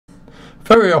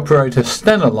Ferry operator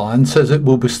Stena Line says it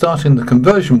will be starting the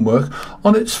conversion work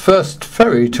on its first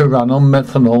ferry to run on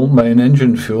methanol main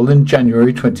engine fuel in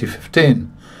January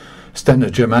 2015. Stena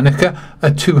Germanica,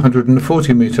 a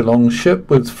 240-metre-long ship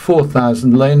with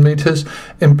 4,000 lane metres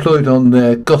employed on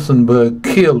their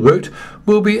Gothenburg-Kiel route,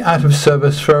 will be out of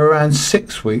service for around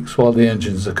 6 weeks while the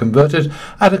engines are converted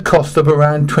at a cost of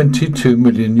around €22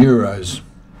 million.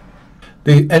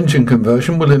 The engine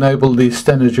conversion will enable the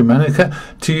Stena Germanica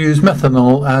to use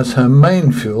methanol as her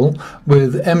main fuel,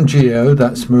 with MGO,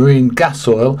 that's marine gas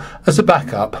oil, as a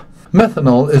backup.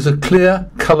 Methanol is a clear,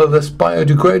 colourless,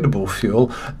 biodegradable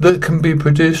fuel that can be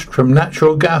produced from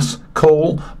natural gas,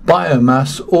 coal,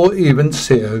 biomass or even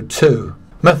CO2.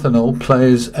 Methanol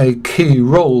plays a key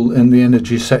role in the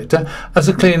energy sector as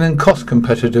a clean and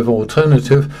cost-competitive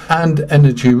alternative and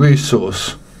energy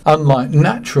resource. Unlike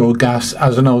natural gas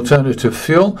as an alternative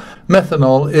fuel,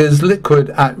 methanol is liquid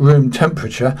at room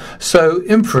temperature, so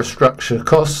infrastructure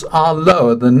costs are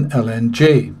lower than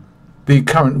LNG. The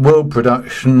current world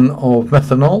production of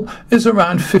methanol is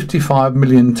around 55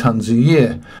 million tonnes a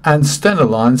year, and Stena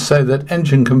Line say that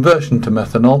engine conversion to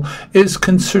methanol is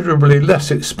considerably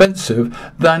less expensive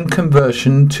than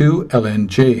conversion to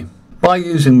LNG. By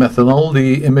using methanol,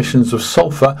 the emissions of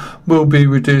sulphur will be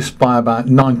reduced by about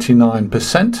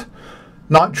 99%,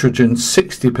 nitrogen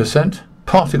 60%,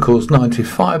 particles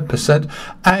 95%,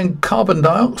 and carbon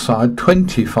dioxide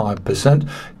 25%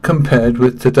 compared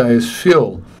with today's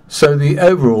fuel. So the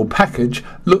overall package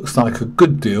looks like a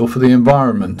good deal for the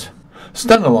environment.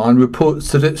 Stena Line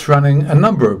reports that it's running a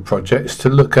number of projects to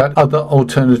look at other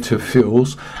alternative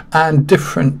fuels and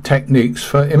different techniques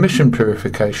for emission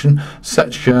purification,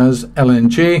 such as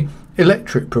LNG,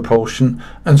 electric propulsion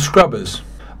and scrubbers.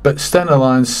 But Stena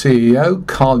Line's CEO,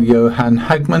 Carl-Johan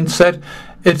Hagman, said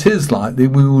it is likely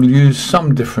we will use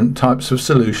some different types of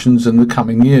solutions in the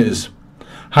coming years.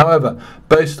 However,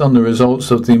 based on the results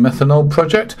of the methanol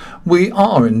project, we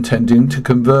are intending to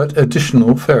convert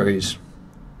additional ferries.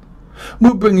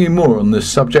 We'll bring you more on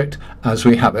this subject as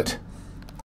we have it.